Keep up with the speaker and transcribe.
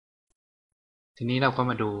ทีนี้เราก็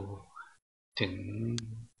มาดูถึง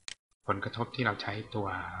ผลกระทบที่เราใช้ตัว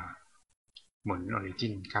หมุนออริจิ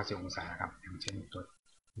น90 องศาครับอย่างเช่นตัว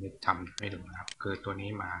นี้ทำให้ดูนะครับคือตัวนี้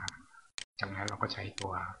มาจากนั้นเราก็ใช้ตั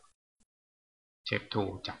วเชฟทู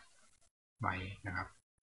จับไว้นะครับ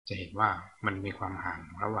จะเห็นว่ามันมีความห่าง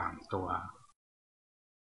ระหว่างตัว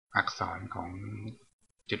อักษรของ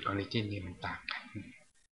จุดออริจินนี่มันต่างกัน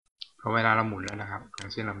เพราะเวลาเราหมุนแล้วนะครับอย่าง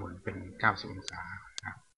เช่นเราหมุนเป็น90 องศาค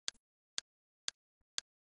รับ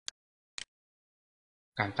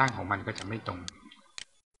การตั้งของมันก็จะไม่ตรง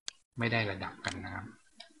ไม่ได้ระดับกันนะครับ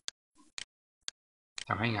ท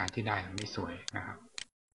ำให้งานที่ได้ไม่สวยนะครับ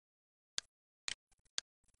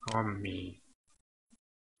เพราะว่ามันมี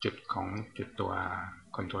จุดของจุดตัว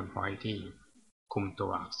คอนโทรลพอยท์ที่คุมตั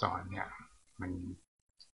วอักษรเนี่ยมัน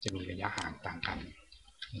จะมีระยะห่างต่างกัน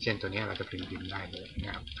อย่างเช่นตัวนี้เราจะพิมพ์ได้เลยน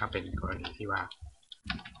ะครับถ้าเป็นกรณีที่ว่า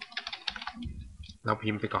เราพิ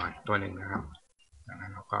มพ์ไปก่อนตัวหนึ่งนะครับจากนั้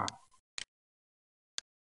นเราก็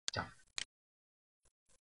จับ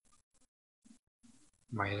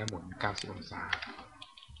ไว้แล้วหมุน90 องศา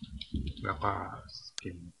แล้วก็พิ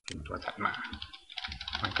มพ์ตัวถัดมา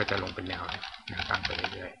มันก็จะลงเป็นแนวตั้งไป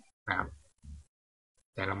เรื่อยๆนะครับ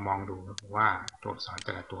แต่เรามองดูว่าตัวอักษรแ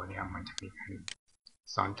ต่ละตัวเนี่ยมันจะมีการ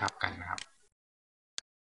ซ้อนทับกันนะครับ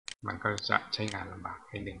มันก็จะใช้งานลำบาก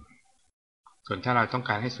นิดนึงส่วนถ้าเราต้อง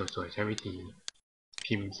การให้สวยๆใช้วิธี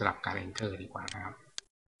พิมพ์สลับการ enter ดีกว่านะครับ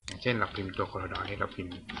อย่างเช่นเราพิมพ์ตัว CorelDRAW นี่เราพิม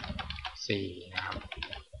พ์ C นะครับ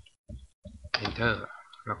enter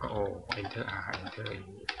แล้วก็ O enter R enter E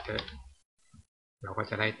enter เราก็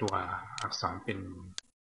จะได้ตัวอักษรเป็น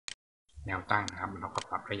แนวตั้งนะครับเราก็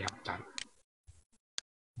ปรับระยะตัด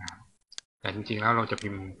นะครับแต่จริงๆแล้วเราจะพิ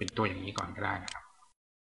มพ์เป็นตัวอย่างนี้ก่อนก็ได้นะครับ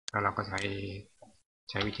แล้วเราก็ใ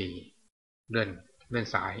ช้วิธีเลื่อน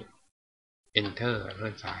ซ้าย enter เลื่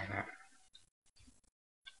อนซ้ายนะครั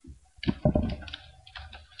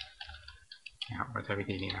บเราใช้วิ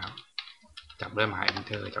ธีนี้นะครับจับเลื่อนมา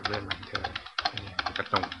enter จับเลื่อนมา enter มันก็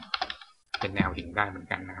ตรงเป็นแนวดิ่งได้เหมือน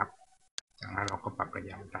กันนะครับจากนั้นเราก็ปรับระ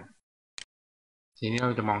ยะตัดทีนี้เร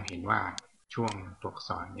าจะมองเห็นว่าช่วงตัวอักษ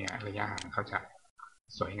รเนี่ยระยะห่างเขาจะ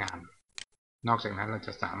สวยงามนอกจากนั้นเราจ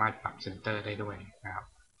ะสามารถปรับเซนเตอร์ได้ด้วยนะครับ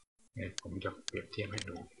ผมจะเปรียบเทียบให้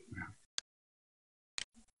ดูนะครับ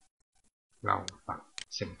เราปรับ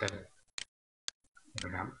เซนเตอร์น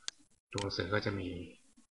ะครับตัวหนังสือก็จะมี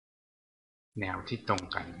แนวที่ตรง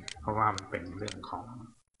กันเพราะว่ามันเป็นเรื่องของ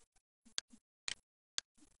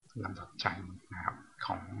ลำดับชั้นนะครับข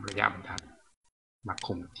องระยะบรรทัดมา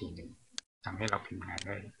คุมทีหนึ่งทำให้เราพิมพ์งานไ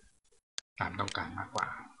ด้ตามต้องการมากกว่า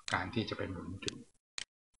การที่จะไปหมุนจุด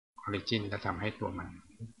ออริจินและทำให้ตัวมัน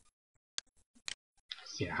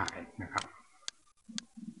เสียหายนะครับ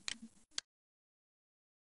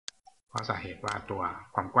เพราะสาเหตุว่าตัว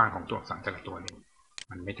ความกว้างของตัวอักษรแต่ละตัวนี้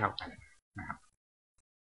มันไม่เท่ากันนะครับ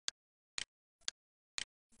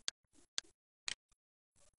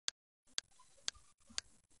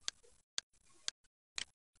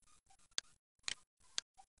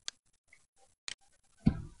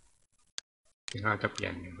ถึงเราจะเปลี่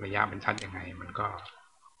ยนระยะบรรทัดยังไงมันก็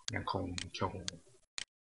ยังคงโชว์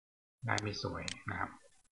ได้ไม่สวยนะครับ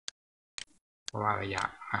เพราะว่าระยะ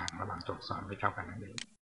ห่างระหว่างตัวอักษรไม่เท่ากันนั่นเอง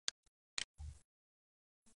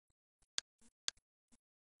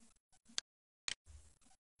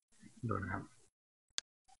ดูนะครับ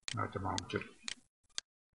เราจะมองจุด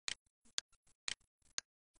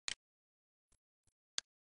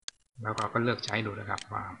แล้วเราก็เลือกใช้ดูนะครับ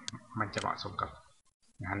ว่ามันจะเหมาะสมกับ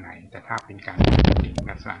งานไหนแต่ถ้าเป็นการพิมพ์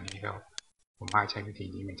ลักษณะนี้ก็ผมว่าใช้วิธี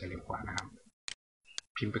นี้มันจะเร็วกว่านะครับ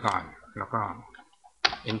พิมพ์ไปก่อนแล้วก็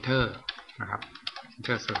enter นะครับ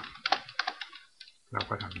enter สลับเรา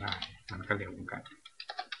ก็ทำได้มันก็เร็วเหมือนกัน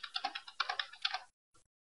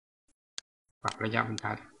ปรับระยะบรร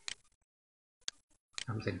ทัดท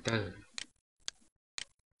ำเซนเตอร์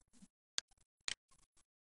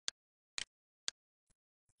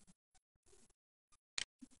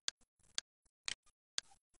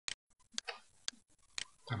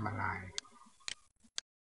ทำอะไร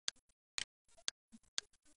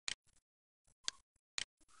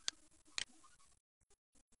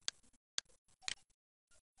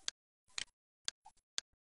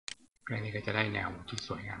แค่นี้ก็จะได้แนวที่ส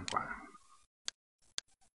วยงามกว่า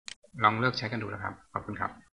ลองเลือกใช้กันดูนะครับขอบคุณครับ